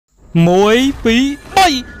1 2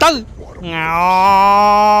 3ទៅងោ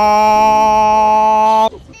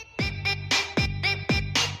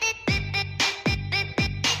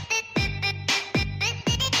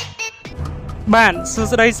បាទសួ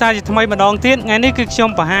ស្តីសាជាថ្មីម្ដងទៀតថ្ងៃនេះគឺខ្ញុំ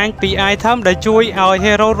បង្ហាញពី item ដែលជួយឲ្យ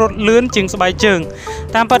hero រត់លឿនជាងស្បែកជើង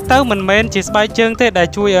តាមពិតទៅមិនមែនជាស្បែកជើងទេដែល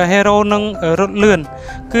ជួយឲ្យ hero នឹងរត់លឿន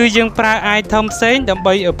គឺយើងប្រើ item ផ្សេងដើម្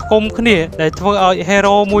បីផ្គុំគ្នាដែលធ្វើឲ្យ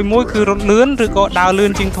hero មួយគឺរត់លឿនឬក៏ដើរលឿ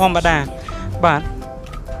នជាងធម្មតាបាទ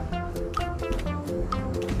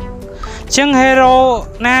ចឹង hero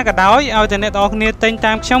ណាក៏ដោយឲ្យតែអ្នកនរគ្នាទិញ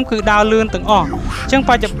តាមខ្ញុំគឺដើរលឿនទាំងអស់ចឹង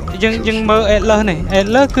បញ្ចប់យើងមើល Atlas នេះ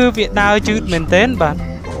Atlas គឺវាដើរយឺតមែនទែនបាទ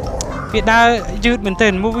វាដើរយឺតមែនទែ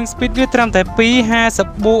ន moving speed វាត្រឹមតែ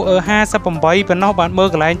258ប៉ុណ្ណោះបាទមើល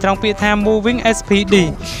កន្លែងត្រង់ពាក្យថា moving SPD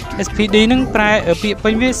SPD នឹងប្រែពាក្យពេ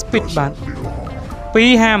ញវា speed បាទ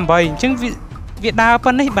258អញ្ចឹងវាដើរ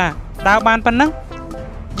ប៉ុណ្នេះបាទដើរបានប៉ុណ្ណឹង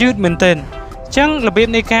យឺតមែនទែនចឹងរបៀប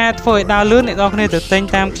នៃការធ្វើឲ្យដើរលឿនអ្នកនរគ្នាទៅទិញ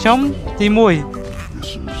តាមខ្ញុំទី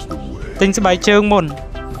1ទិញស្បែកជើងមុន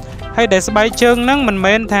ហើយដែលស្បែកជើងហ្នឹងមិន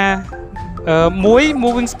មែនថា1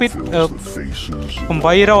 moving speed 80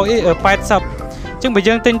 ចឹងបើ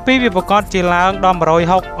យើងទិញ2វាប្រកាសជាឡើងដល់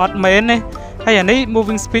160អត់មែនទេហើយអានេះ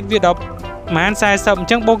moving speed វាដល់ប្រហែល40អញ្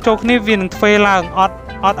ចឹងបូកចូលគ្នាវានឹងធ្វើឡើងអត់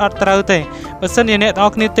ត្រូវទេបើសិនជាអ្នកនរ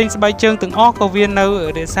គ្នាទិញស្បែកជើងទាំងអស់ក៏វានៅ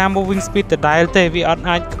រក្សា moving speed ដដែលទេវាអត់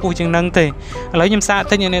អាចខ្ពស់ជាងនឹងទេឥឡូវខ្ញុំសាក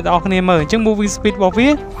ទិញឲ្យអ្នកនរគ្នាមើលអញ្ចឹង moving speed របស់វា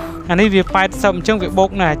អានេះវា80អញ្ចឹងវាបូក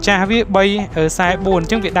ណាចាស់វា344អញ្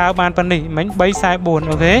ចឹងវាដើរបានប៉ុណ្នេះមិញ344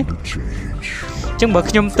អូខេអញ្ចឹងបើ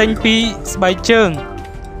ខ្ញុំទិញពីស្បែកជើង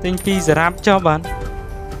ទិញពីសារ៉ាប់ចុះបាទអ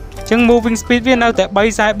ញ្ចឹង moving speed វានៅតែ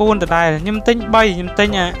344ដដែលខ្ញុំទិញ3ខ្ញុំទិញ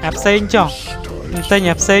អាផ្សេងចុះខ្ញុំទិញ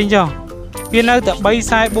អាផ្សេងចុះវានៅតែ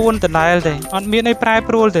344ដដែលទេអត់មានអីប្រែ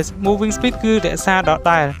ប្រួលទេ moving speed គឺរក្សាដ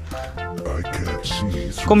ដែល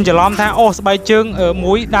កុំច្រឡំថាអូស្បែកជើង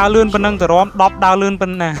1ដើរលឿនប៉ុណ្ណឹងទៅរំ10ដើរលឿនប៉ុ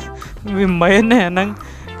ណ្ណាវាមិនមែនទេអាហ្នឹង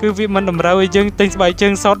គឺវាមិនតម្រូវឲ្យយើងទិញស្បែកជើ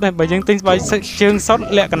ងសុតទេបើយើងទិញស្បែកជើងសុត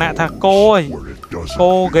លក្ខណៈថាគោហីគោ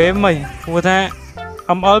ហ្គេមហីព្រោះថា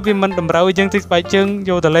ML វាមិនតម្រូវឲ្យយើងទិញស្បែកជើង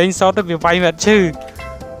យកទៅលេងសុតទេវាវាយវាអត់ឈឺ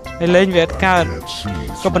ហើយលេងវាអត់កើត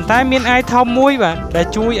ក៏ប៉ុន្តែមាន item មួយបាទដែល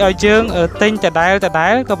ជួយឲ្យយើងទិញដដែល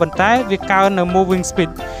ក៏ប៉ុន្តែវាកើននៅ moving speed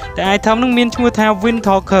តែ item ហ្នឹងមានឈ្មោះថា wind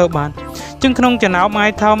talker បាទចឹងក្នុងចំណោម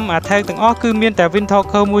item attack ទាំងអស់គឺមានតែ wind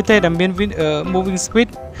talker មួយទេដែលមាន moving speed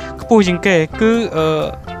ខ្ពស់ជាងគេគឺ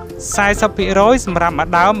40% សម្រាប់អា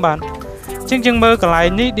ដើមបាទចឹងយើងមើលកន្លែង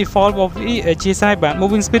នេះ default របស់វាជាស្រ័យបាទ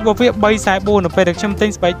moving speed របស់វា344នៅពេលដែលខ្ញុំទិញ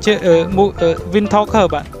ស្បែកជើង wind talker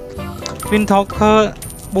បាទ wind talker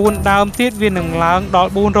 4ដើមទៀតវានឹងឡើងដល់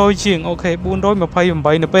400ជាងអូខេ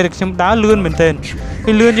428នៅពេលដែលខ្ញុំដើរលឿនមែនទែន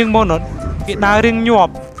គឺលឿនជាងមុនអត់វាដើររៀងញា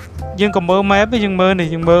ប់យើងក៏មើល map យើងមើលនេះ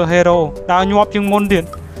យើងមើល hero ដើរញាប់ជាងមុនទៀត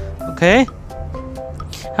អូខេ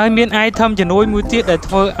ហើយមាន item ជំនួយមួយទៀតដែល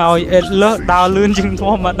ធ្វើឲ្យ Atlas ដើរលឿនជាងធ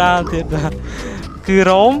ម្មតាទៀតបាទគឺ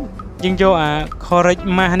ROM យើងយកអា correct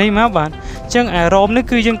mass នេះមកបាទអញ្ចឹងអា ROM នេះ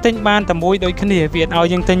គឺយើងទិញបានតែមួយដូចគ្នាវាអត់ឲ្យ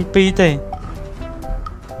យើងទិញ2ទេ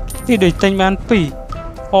នេះដូចទិញបាន2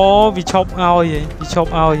អូវាឈប់ឲ្យ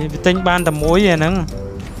វាទិញបានតែមួយអាហ្នឹង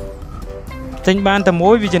ទិញបានតែមួ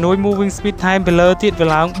យវាជំនួយ moving speed ថែមពីលើទៀតវា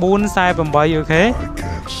ឡើង448អូខេ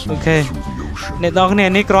អ្នកនរគ្នា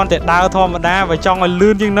នេះគ្រាន់តែដើរធម្មតាបើចង់ឲ្យលឿ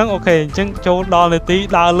នជាងហ្នឹងអូខេអញ្ចឹងចូលដល់នាទី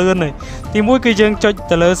ដើរលឿនហើយទី1គឺយើងចុច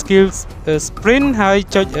ទៅលើ skill sprint ហើយ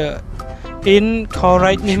ចុច in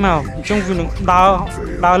correct នេះមកអញ្ចឹងវានឹង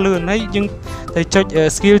ដើរលឿនហើយយើងទៅចុច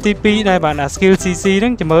skill ទី2ដែរបាទអា skill CC ហ្នឹ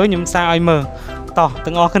ងចាំមើលខ្ញុំសារឲ្យមើលតោះ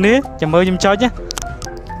ទាំងអស់គ្នាចាំមើលខ្ញុំចុចណា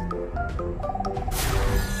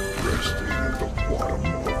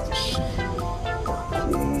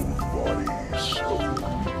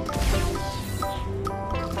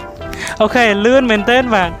អូខេលឿនមែនទែន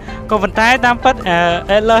បាទក៏ប៉ុន្តែតាមពិត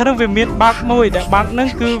Atlas ហ្នឹងវាមានបាក់មួយដែលបាក់ហ្នឹង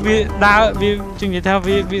គឺវាដើរវាជិះនិយាយថា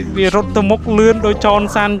វារត់ទៅមុខលឿនដូចចន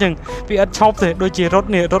សាន់អញ្ចឹងវាអត់ឈប់ទេដូចជារត់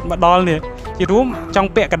មកដល់នេះជារួមចង់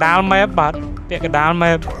ពាក់កដាល map បាទពាក់កដាល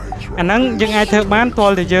map អាហ្នឹងយើងអាចធ្វើបានទា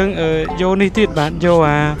ល់តែយើងយកនេះទៀតបាទយ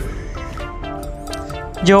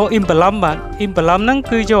ក implement បាទ implement ហ្នឹង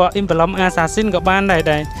គឺយក implement assassin ក៏បានដែរ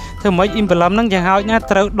ធ្វើមិន implement ហ្នឹងយ៉ាងហោចណាស់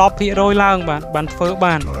ត្រូវ 10% ឡើងបាទធ្វើ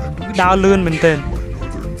បានដើរលឿនមែនទែន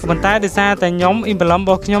ប៉ុន្តែដោយសារតែខ្ញុំ implement រប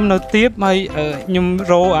ស់ខ្ញុំនៅទាបហើយខ្ញុំ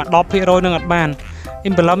រោអា 10% នឹងអត់បាន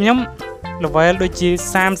implement ខ្ញុំ level ដូចជា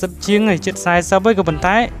30ជាងហើយជិត40ហើយក៏ប៉ុន្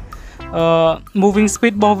តែmoving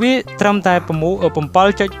speed របស់វាត្រឹមតែ7.5 ទេអ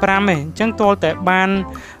ញ្ចឹងទាល់តែបាន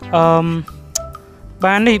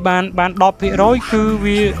បាន 10% គឺ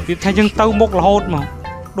វាថាយើងទៅមុខរហូតមក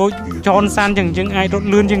ដូចចនសាន់អញ្ចឹងយើងអាចរត់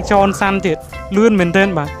លឿនជាងចនសាន់ទៀតលឿនមែនទែន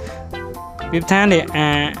បាទ វាថានេះ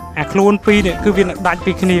អាខ្លួនពីរនេះគឺវាដាច់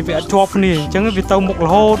ពីគ្នាវាអត់ជាប់គ្នាអញ្ចឹងវាទៅមុខរ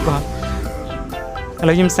ហូតបាទឥ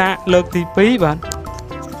ឡូវខ្ញុំសាកលើកទី2បាទ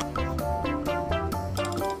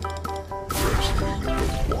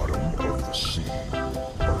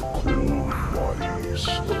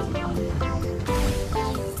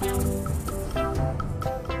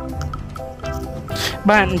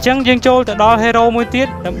បាទអញ្ចឹងយើងចូលទៅដល់ hero មួយទៀត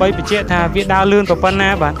ដើម្បីបញ្ជាក់ថាវាដើរលឿនប៉ុណ្ណា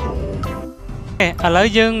បាទឥឡូវ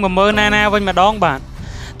យើងមកមើលណាណាវិញម្ដងបាទ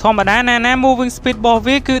ធម្មតាណាណា moving speed របស់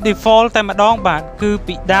វាគឺ default តែម្ដងបាទគឺ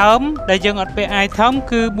ពីដើមដែលយើងអត់ពាក់ item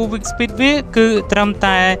គឺ moving speed វាគឺត្រឹម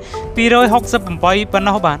តែ268ប៉ុណ្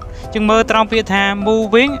ណោះបាទជាងមើលត្រង់ពាក្យថា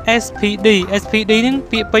moving SPD SPD ហ្នឹង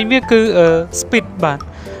ពាក្យពេញវាគឺ speed បាទ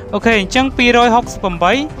អូខេអញ្ចឹង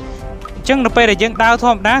268អញ្ចឹងដល់ពេលដែលយើងដើរធ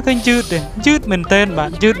ម្មតាឃើញយឺតមែនទែនបា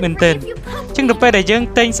ទយឺតមែនទែនអញ្ចឹងដល់ពេលដែលយើង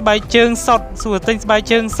ទិញស្បែកជើងសុតសួរទិញស្បែក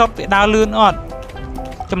ជើងសុតវាដើរលឿនអត់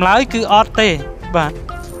ចម្លើយគឺអត់ទេបាទ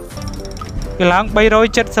វាឡើង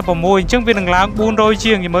376អញ្ចឹងវានឹងឡើង400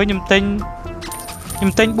ជាងមើលខ្ញុំទិញ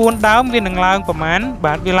4ដើមវានឹងឡើងប្រហែល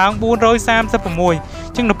បាទវាឡើង436អ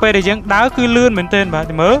ញ្ចឹងដល់ពេលដែលយើងដើរគឺលឿនមែនទែនបា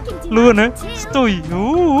ទមើលលឿនហ៎ស្ទុយ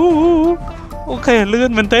អូខេលឿន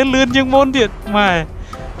មែនទែនលឿនជាងមុនទៀតម៉ែ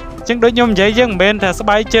ចឹងដូចខ្ញុំនិយាយយើងមិនមែនថាស្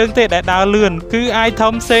បែកជើងទេដែលដើរលឿនគឺ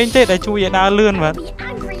item ផ្សេងទេដែលជួយឲ្យដើរលឿនបាទ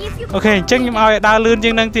អូខេអញ្ចឹងខ្ញុំឲ្យដើរលឿនជា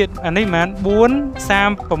ងនឹងទៀតអានេះប្រហែល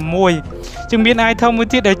436ចឹងមាន item មួយ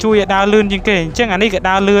ទៀតដែលជួយឲ្យដើរលឿនជាងគេអញ្ចឹងអានេះក៏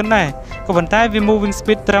ដើរលឿនដែរក៏ប៉ុន្តែវា moving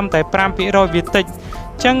speed ត្រឹមតែ 5% វាតិច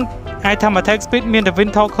អញ្ចឹង item attack speed មានតែ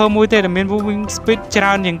wind talker មួយទេដែលមាន moving speed ច្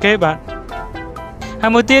រើនជាងគេបាទហើ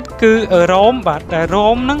យមួយទៀតគឺ ROM បាទតែ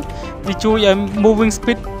ROM ហ្នឹងវាជួយឲ្យ moving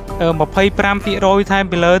speed 25% ថែម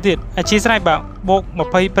ពីលើទៀតអធិស្ឋានបាទបូក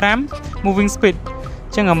25 moving speed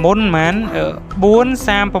អញ្ចឹងអាមុនប្រហែល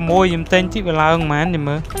436ខ្ញុំទិញទីវាឡើងប្រហែលខ្ញុំ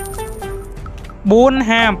មើល457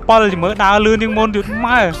ខ្ញុំមើលដើរលឿនជាងមុនទៀត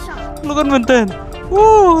ម៉ែលឿនមែនទែនអូ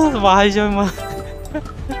សប្បាយជួយមក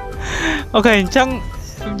អូខេអញ្ចឹង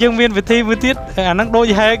យើងមានវិធីមួយទៀតអាហ្នឹងដូច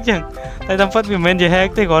hack អញ្ចឹងតែតាមពិតវាមិនមែនជា hack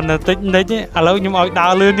ទេគ្រាន់តែតិចទេឥឡូវខ្ញុំឲ្យដើ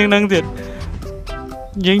រលឿនជាងហ្នឹងទៀត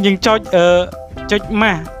យើងចុចចុច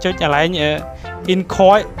ម៉ាស់ចុចកន្លែង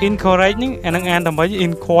incorrect ហ្នឹងអានឹងអានតែមិន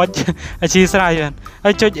incorrect អាជីស្រ័យបាទ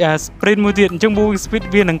ហើយចុច sprint មួយទៀតអញ្ចឹង moving speed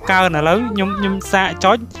វានឹងកើនឥឡូវខ្ញុំសាក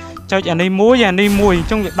ចុចអានេះមួយអញ្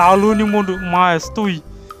ចឹងវាដើរលឿនជាងមុនទៅម៉ែស្ទុយ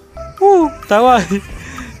ទៅហើយ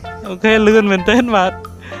អូខេលឿនមែនទែនបាទ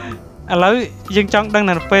ឥឡូវយើងចង់ដឹង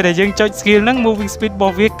ថាពេលដែលយើងចុច skill ហ្នឹង moving speed រប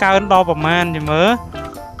ស់វាកើនដល់ប្រមាណចាំមើល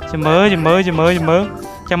ចាំមើល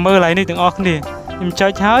កន្លែងនេះទាំងអស់គ្នាខ្ញុំចុ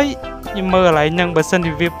ចហើយខ្ញុំមើលកន្លែងហ្នឹងបើសិន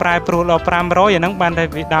ជាវាប្រែប្រួលដល់500អាហ្នឹងបានតែ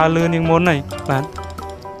វាដើរលឿនជាងមុនហើយបាទ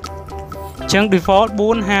អញ្ចឹង default 457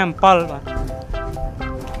បាទ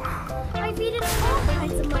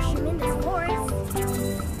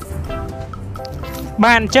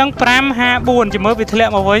បាទអញ្ចឹង554ចាំមើលវាធ្លា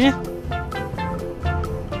ក់មកវិញ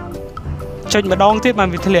ចុចម្ដងទៀតបាន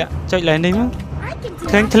វាធ្លាក់ចុចកន្លែងនេះមក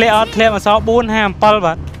ឃើញធ្លាក់អត់ធ្លាក់មកសល់457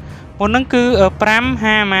បាទមុនហ្នឹងគឺ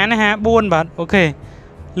554បាទអូខេ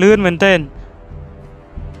លឿនមែនទែន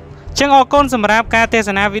ចឹងអរគុណសម្រាប់ការទស្ស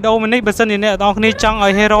នាវីដេអូនេះបើសិនជាអ្នកទាំងអស់គ្នាចង់ឲ្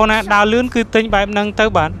យ hero ណាដើរលឿនគឺទិញបែបហ្នឹងទៅ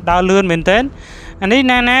បាទដើរលឿនមែនទែនអានេះ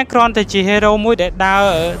ណាគ្រាន់តែជា hero មួយដែលដើរ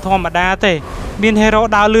ធម្មតាទេមាន hero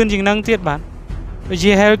ដើរលឿនជាងហ្នឹងទៀតបាទដូច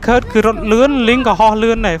ជា Hellcat គឺរត់លឿន Link ក៏ហោះ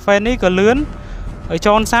លឿនដែរ Fanny ក៏លឿនហើយ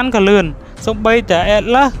Johnson ក៏លឿនសូម្បីតែ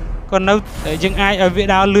Atlas ក៏នៅយើងអាចឲ្យវា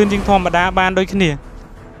ដើរលឿនជាងធម្មតាបានដូចគ្នា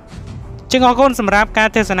ចឹងអរគុណសម្រាប់ការ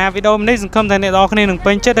ទស្សនាវីដេអូនេះសង្ឃឹមថាអ្នកនរគ្នានឹង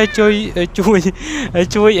ពេញចិត្តហើយ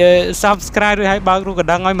ជួយ subscribe រួចហើយបើករូបកណ្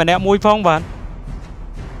ដឹងឲ្យម្នាក់មួយផងបាទ